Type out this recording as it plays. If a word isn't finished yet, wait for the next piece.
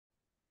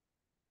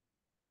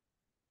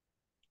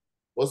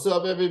What's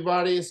up,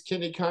 everybody? It's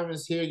Kenny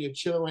Cummins here. You're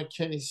chilling with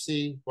Kenny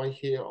C right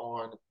here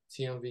on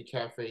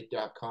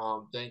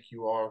tmvcafe.com. Thank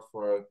you all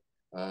for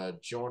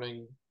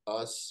joining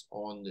us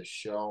on the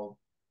show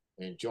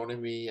and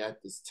joining me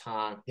at this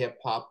time. Hip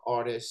hop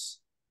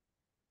artist,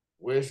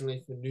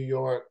 originally from New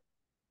York,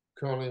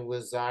 currently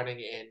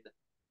residing in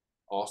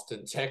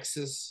Austin,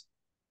 Texas.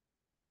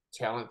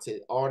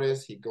 Talented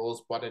artist. He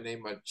goes by the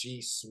name of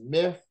G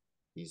Smith.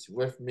 He's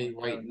with me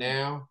right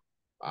now.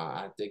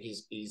 I think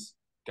he's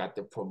got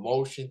the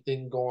promotion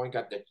thing going.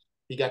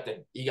 He got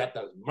the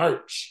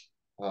merch.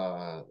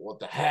 With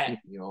the hat, I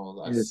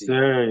Yes, see.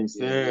 sir. Yes,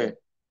 Yeah, yeah. sir.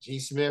 G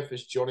Smith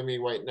is joining me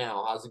right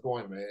now. How's it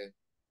going, man?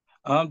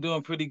 I'm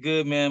doing pretty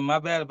good, man. My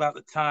bad about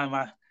the time.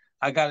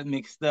 I got it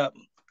mixed up.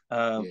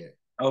 Uh, Yeah,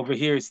 Over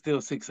here it's still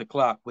 6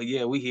 o'clock, but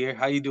yeah, we here.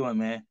 How you doing,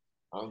 man?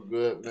 I'm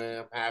good, man.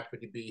 I'm happy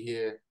to be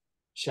here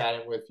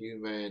chatting with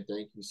you, man.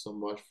 Thank you so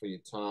much for your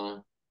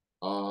time.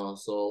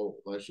 So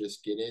let's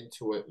just get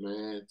into it,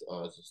 man.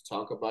 Just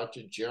talk about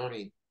your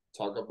journey.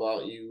 Talk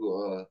about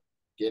you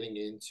getting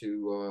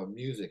into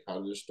music. How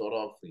did it start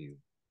off for you?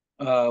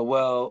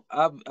 Well,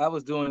 I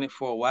was doing it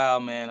for a while,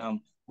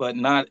 man. But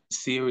not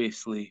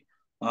seriously.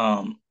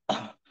 I've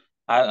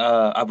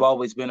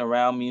always been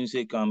around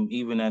music.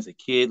 Even as a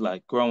kid,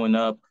 like growing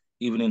up,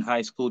 even in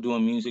high school,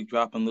 doing music,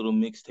 dropping little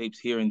mixtapes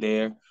here and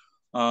there.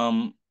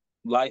 Um,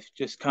 Life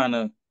just kind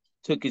of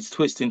took its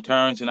twists and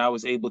turns, and I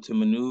was able to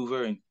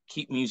maneuver and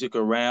keep music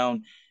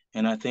around.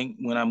 And I think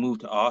when I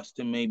moved to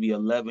Austin, maybe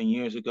 11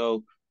 years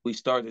ago, we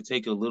started to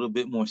take it a little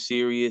bit more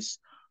serious.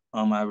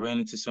 I ran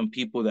into some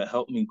people that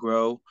helped me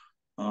grow.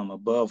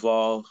 Above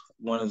all,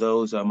 one of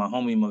those, my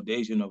homie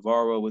Modeja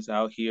Navarro was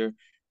out here,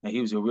 and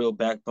he was a real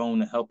backbone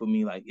to helping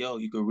me. Like, yo,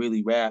 you could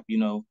really rap,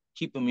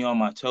 keeping me on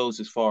my toes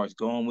as far as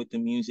going with the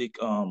music.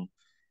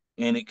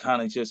 And it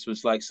kind of just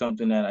was like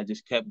something that I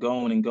just kept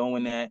going and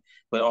going at,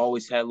 but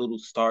always had little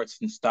starts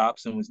and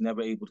stops and was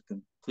never able to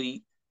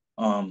complete.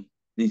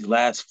 These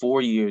last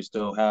 4 years,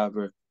 though,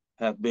 however,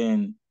 have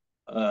been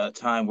a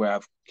time where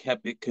I've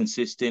kept it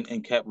consistent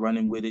and kept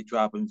running with it,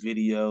 dropping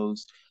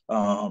videos.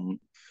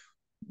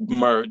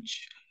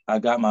 Merch. I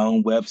got my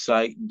own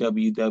website,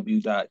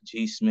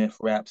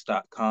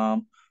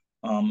 www.gsmithraps.com.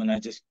 And I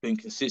just been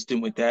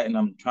consistent with that. And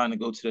I'm trying to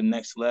go to the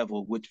next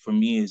level, which for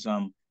me is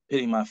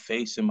putting my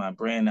face and my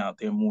brand out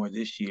there more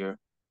this year,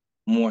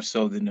 more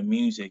so than the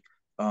music.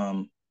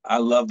 I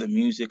love the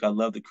music. I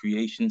love the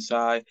creation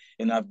side.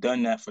 And I've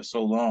done that for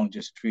so long,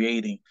 just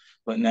creating.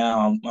 But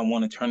now I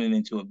want to turn it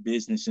into a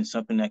business and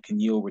something that can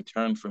yield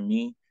return for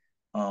me.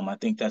 I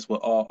think that's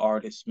what all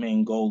artists'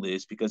 main goal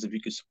is, because if you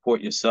can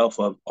support yourself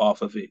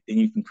off of it, then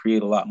you can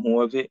create a lot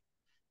more of it.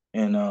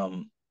 And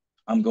I'm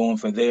going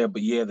for there.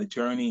 But yeah, the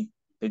journey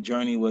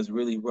was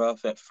really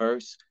rough at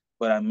first,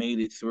 but I made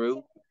it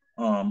through.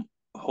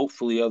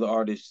 Hopefully, other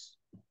artists,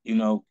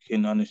 can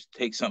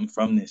take something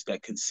from this.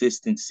 That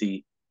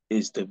consistency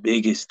is the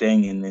biggest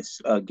thing in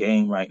this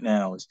game right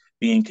now. Is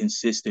being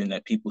consistent.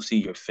 That people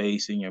see your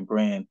face and your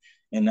brand,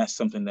 and that's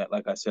something that,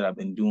 like I said, I've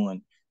been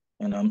doing.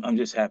 And I'm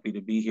just happy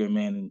to be here,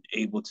 man, and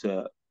able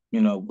to,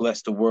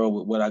 bless the world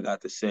with what I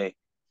got to say.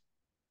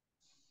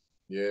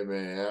 Yeah,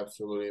 man,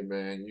 absolutely,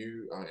 man.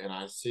 You and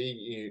I see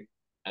you,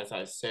 as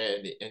I said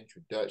in the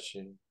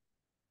introduction,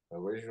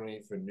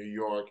 originally from New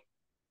York,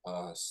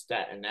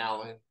 Staten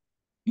Island,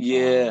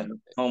 Yeah,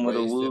 um, home of the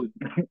raised woo.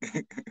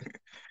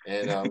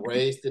 in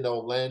raised in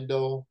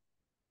Orlando,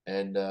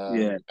 and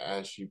Yeah.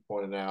 as you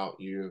pointed out,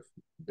 you've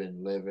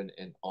been living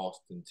in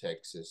Austin,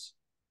 Texas,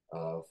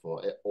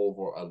 for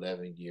over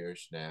 11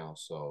 years now.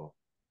 So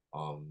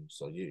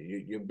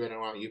you've been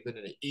around. You've been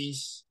in the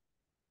East.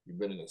 You've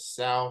been in the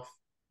South.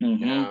 Hmm.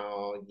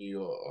 Now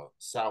you're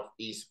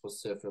Southeast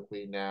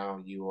specifically.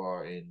 Now you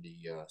are in the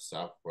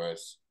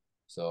Southwest.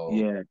 So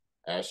Yeah.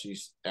 as you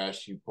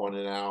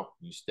pointed out,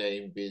 you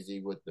staying busy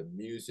with the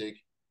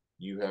music.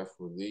 You have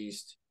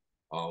released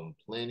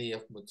plenty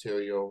of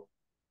material.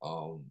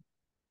 Um,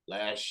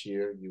 Last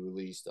year you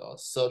released a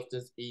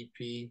Substance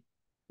EP,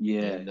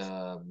 and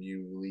Yes.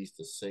 you released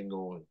a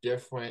single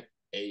Different,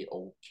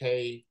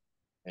 A-OK,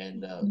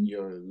 and Mhm.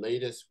 your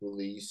latest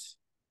release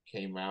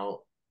came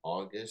out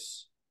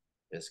August.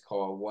 It's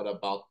called What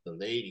About the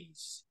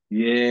Ladies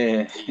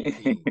Yeah.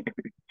 EP.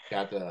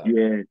 Got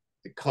Yeah.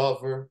 the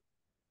cover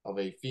of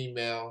a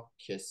female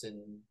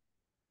kissing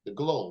the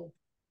globe,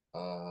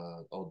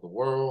 of the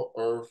world,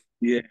 Earth.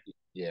 Yeah.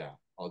 Yeah,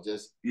 I'll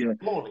just Yeah.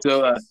 I want to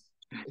So kiss.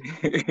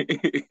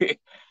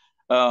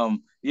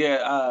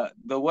 yeah,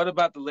 the What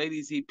About the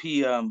Ladies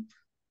EP, I'm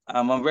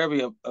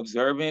very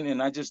observant,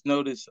 and I just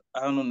noticed,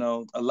 I don't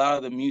know, a lot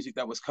of the music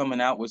that was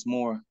coming out was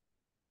more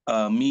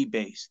me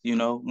based,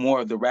 more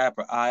of the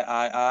rapper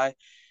I,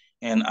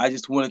 and I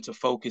just wanted to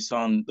focus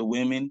on the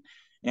women.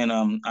 And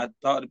I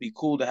thought it'd be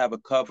cool to have a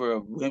cover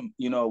of women,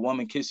 a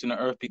woman kissing the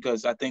earth,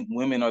 because I think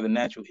women are the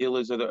natural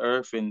healers of the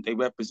earth, and they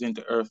represent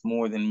the earth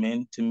more than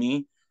men to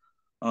me.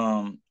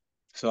 Um,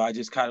 so I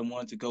just kind of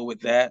wanted to go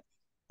with that.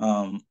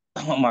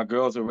 My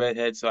girl's a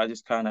redhead, so I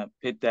just kind of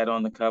put that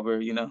on the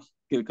cover.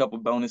 get a couple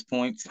bonus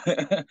points.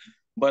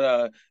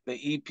 But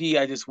the EP,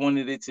 I just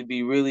wanted it to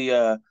be really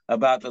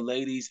about the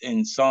ladies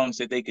and songs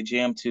that they could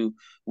jam to.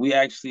 We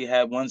actually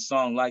had one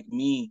song, Like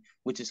Me,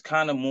 which is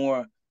kind of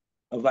more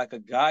of like a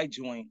guy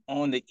joint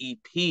on the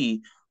EP,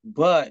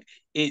 but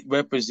it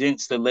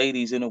represents the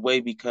ladies in a way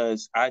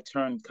because I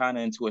turned kind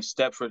of into a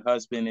Stepford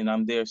husband and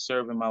I'm there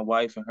serving my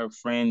wife and her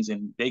friends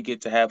and they get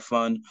to have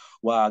fun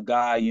while a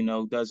guy,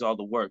 does all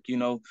the work,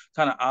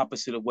 kind of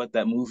opposite of what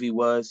that movie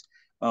was.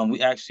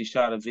 We actually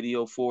shot a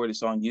video for it.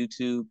 It's on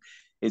YouTube.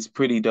 It's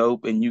pretty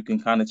dope and you can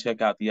kind of check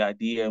out the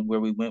idea and where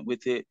we went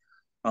with it.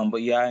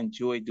 But yeah, I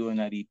enjoyed doing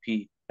that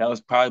EP. That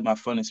was probably my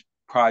funnest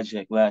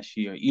project last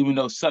year. Even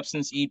though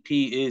Substance EP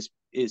is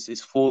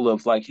full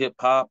of like hip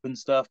hop and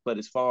stuff, but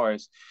as far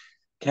as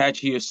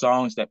catchier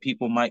songs that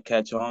people might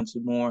catch on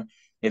to more,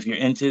 if you're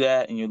into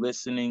that and you're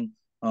listening,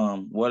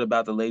 What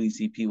About the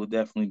Ladies EP will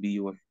definitely be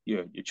your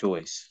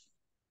choice.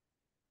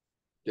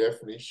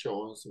 Definitely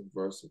showing some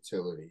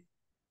versatility.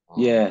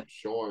 Yeah.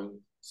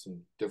 Showing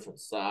some different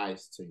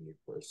sides to you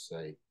per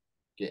se.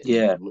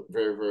 Yeah. Getting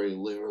very, very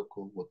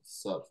lyrical with the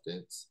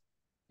substance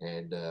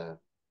and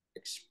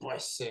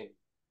expressing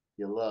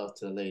your love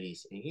to the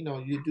ladies. And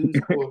you do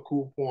score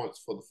cool points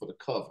for the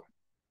cover.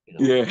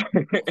 Yeah.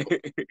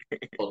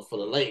 For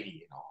the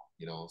lady,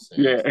 you know what I'm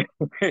saying?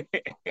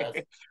 Yeah. So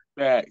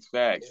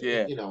Facts.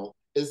 Yeah.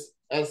 It's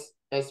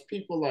as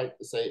people like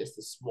to say, it's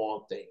the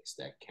small things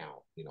that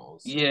count.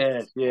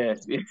 Yes.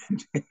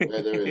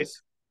 Whether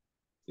it's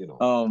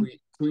um.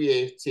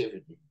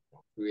 creativity, Yeah.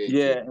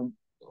 creativity. And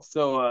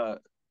so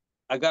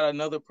I got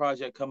another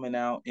project coming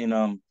out, and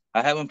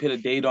I haven't put a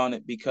date on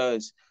it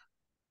because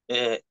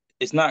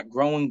it's not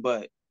growing,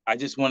 but I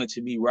just want it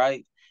to be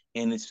right,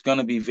 and it's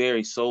gonna be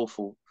very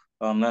soulful.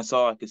 That's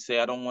all I could say.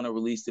 I don't want to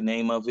release the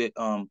name of it.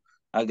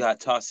 I got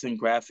Tossin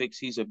Graphics.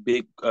 He's a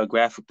big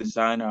graphic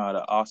designer out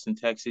of Austin,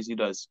 Texas. He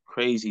does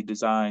crazy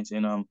designs,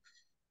 and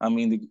I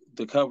mean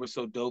the cover's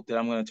so dope that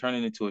I'm gonna turn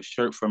it into a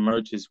shirt for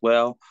merch as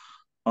well.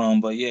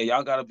 But yeah,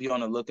 y'all gotta be on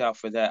the lookout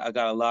for that. I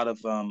got a lot of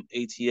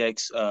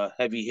ATX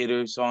heavy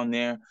hitters on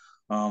there,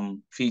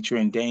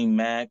 featuring Dame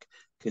Mac,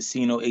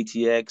 Casino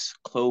ATX,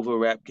 Clover,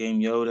 Rap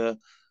Game Yoda.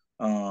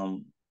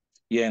 Um,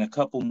 yeah, and a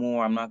couple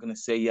more. I'm not gonna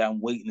say yeah,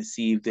 I'm waiting to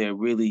see if they're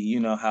really,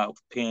 how it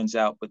pans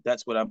out, but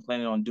that's what I'm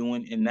planning on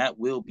doing, and that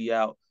will be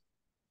out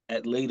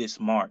at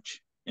latest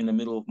March, in the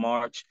middle of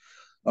March.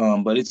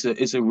 But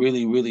it's a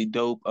really really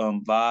dope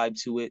vibe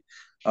to it.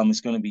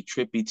 It's going to be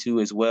trippy too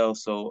as well.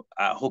 So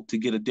I hope to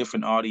get a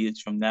different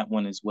audience from that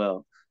one as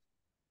well.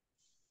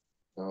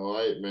 All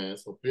right, man.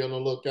 So be on the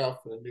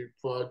lookout for the new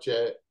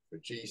project for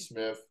G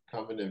Smith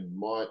coming in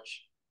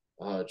March.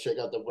 Check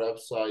out the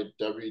website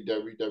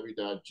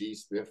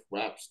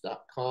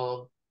www.gsmithraps.com.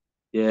 Check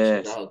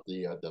Yes. out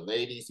the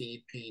ladies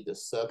EP, the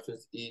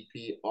substance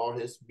EP, all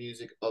his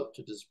music up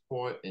to this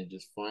point, and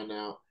just find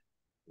out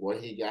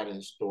what he got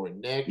in store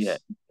next. Yeah.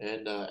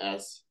 And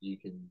as you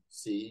can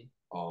see,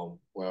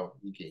 well,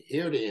 you can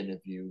hear the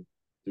interview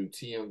through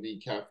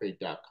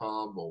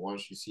tmvcafe.com, but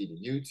once you see the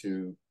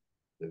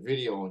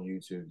video on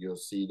YouTube, you'll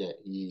see that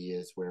he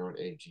is wearing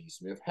a G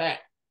Smith hat.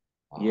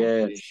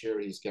 Yes. Pretty sure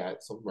he's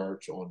got some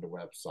merch on the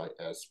website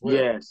as well.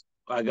 Yes.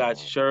 I got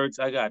shirts.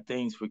 I got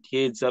things for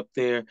kids up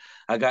there.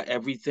 I got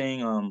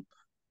everything.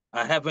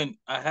 I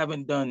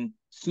haven't done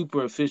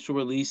super official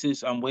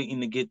releases. I'm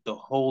waiting to get the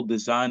whole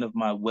design of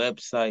my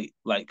website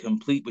like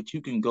complete, but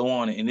you can go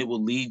on it and it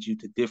will lead you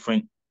to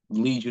different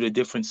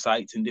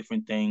sites and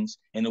different things,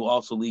 and it will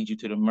also lead you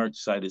to the merch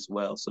site as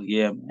well. So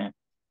yeah, man,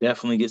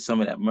 definitely get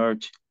some of that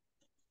merch.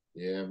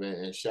 Yeah, man,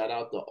 and shout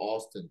out to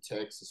Austin,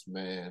 Texas,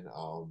 man.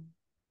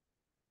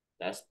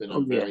 That's been a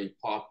Oh yeah, very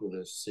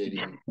popular city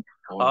on this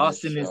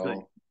Austin is like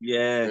show. Very,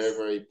 yes,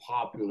 very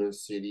popular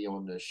city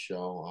on this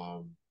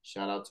show.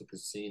 Shout out to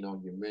Casino.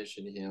 You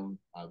mentioned him.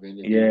 I've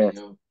interviewed yes,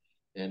 him.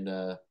 And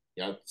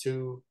got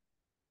two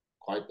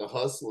quite the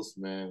hustlers,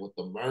 man, with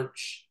the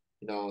merch.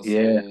 You know what I'm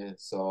yeah, saying?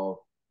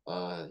 So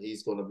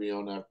he's gonna be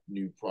on that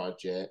new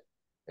project.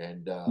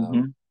 And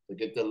mm-hmm.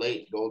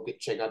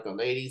 check out the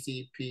ladies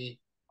EP.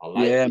 I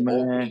like Yeah, the man,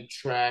 opening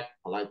track.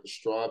 I like the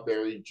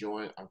strawberry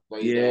joint. I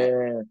played that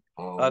yeah.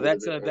 a little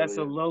That's bit a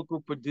earlier.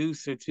 local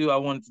producer too. I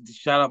wanted to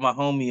shout out my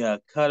homie,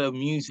 Cutter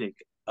Music.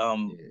 Yeah.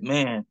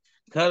 Man,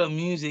 Cutter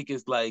Music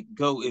is like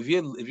go if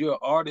you're an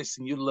artist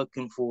and you're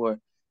looking for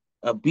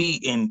a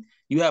beat and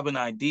you have an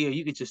idea,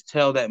 you could just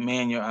tell that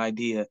man your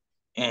idea,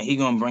 and he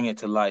gonna bring it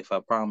to life. I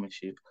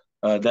promise you.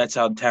 That's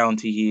how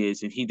talented he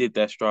is, and he did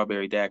that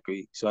Strawberry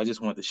Daiquiri. So I just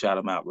wanted to shout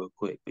him out real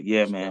quick. But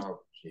yeah, man.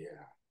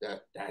 Yeah,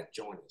 that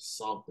joint is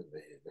something,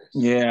 man.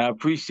 Yeah, I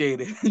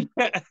appreciate it.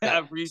 I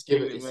That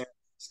appreciate it, man.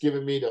 it's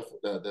giving me the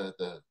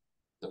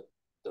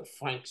the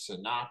Frank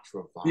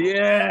Sinatra vibes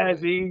Yeah, with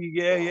it. see, So,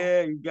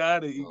 you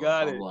got it, you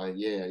got I'm it. like,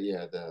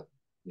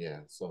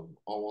 yeah. So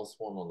almost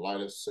want to light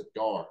a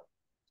cigar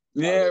while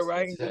Yeah, listening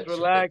right. And to just that joint.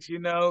 relax,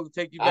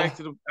 take you back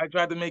I to I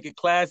tried to make it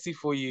classy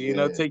for you,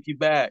 yeah. take you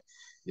back.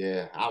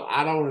 Yeah,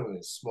 I don't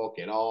even smoke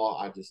at all.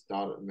 I just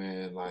thought it,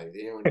 man, like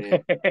here and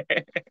there,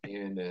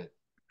 here and there.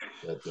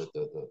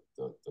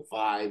 the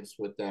vibes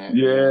with that,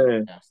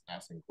 man. Yeah.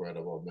 That's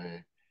incredible,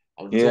 man.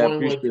 I'm Yeah, I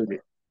joined with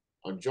appreciate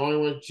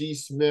it. G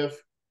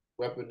Smith,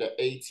 repping the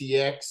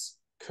ATX Yes,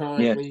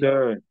 currently,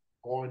 sir.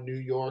 born New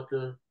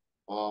Yorker,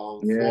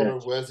 Florida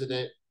Yes.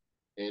 resident,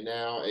 and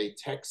now a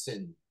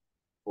Texan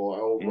for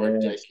over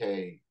a Yes.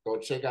 decade. Go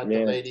check out the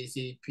Yes. ladies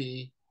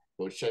EP.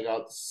 Go check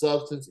out the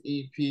Substance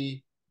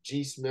EP,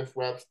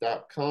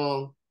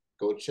 gsmithraps.com.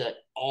 Go check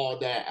all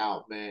that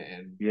out, man.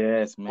 And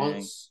Yes, man.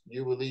 once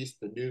you release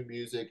the new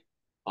music,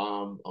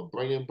 I'm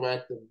bringing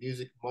back the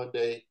Music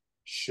Monday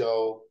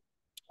show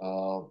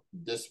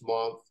this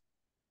month,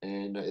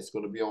 and it's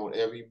going to be on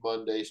every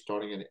Monday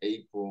starting in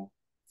April.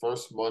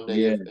 First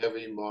Monday Yeah. of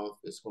every month.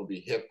 It's going to be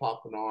hip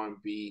hop and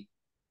R&B.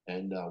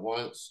 And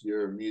once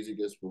your music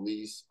is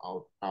released,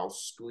 I'll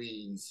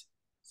squeeze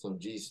some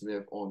G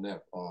Smith on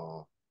that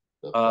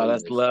the Oh,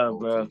 that's playlist love,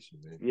 bro. rotation,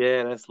 man.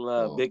 Yeah, that's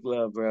love. So Big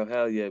love, bro.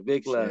 Hell yeah.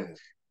 Big love.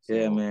 yeah.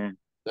 Yeah, So man.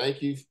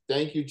 thank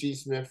you, G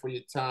Smith, for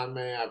your time,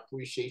 man. I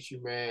appreciate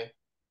you, man.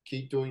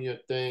 Keep doing your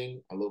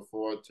thing. I look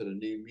forward to the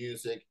new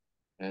music.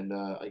 And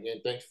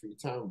again, thanks for your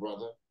time,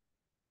 brother.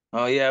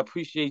 Oh yeah, I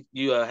appreciate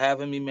you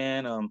having me,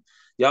 man.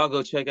 Y'all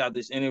go check out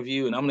this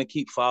interview, and I'm gonna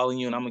keep following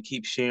you, and I'm gonna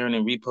keep sharing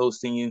and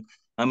reposting you.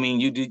 I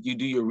mean, you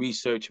do your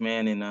research,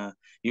 man, and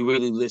you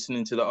really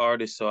listening to the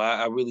artist. So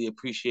I really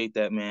appreciate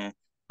that, man.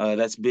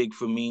 That's big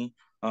for me.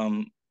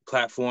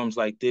 Platforms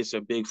like this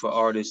are big for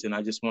artists, and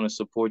I just want to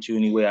support you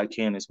any way I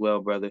can as well,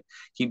 brother.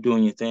 Keep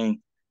doing your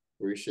thing.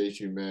 Appreciate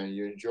you, man.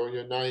 You enjoy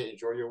your night,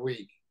 enjoy your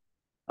week.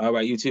 All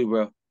right, you too,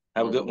 bro. Have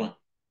All a right, good bye one. bye.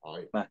 All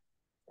right. Bye.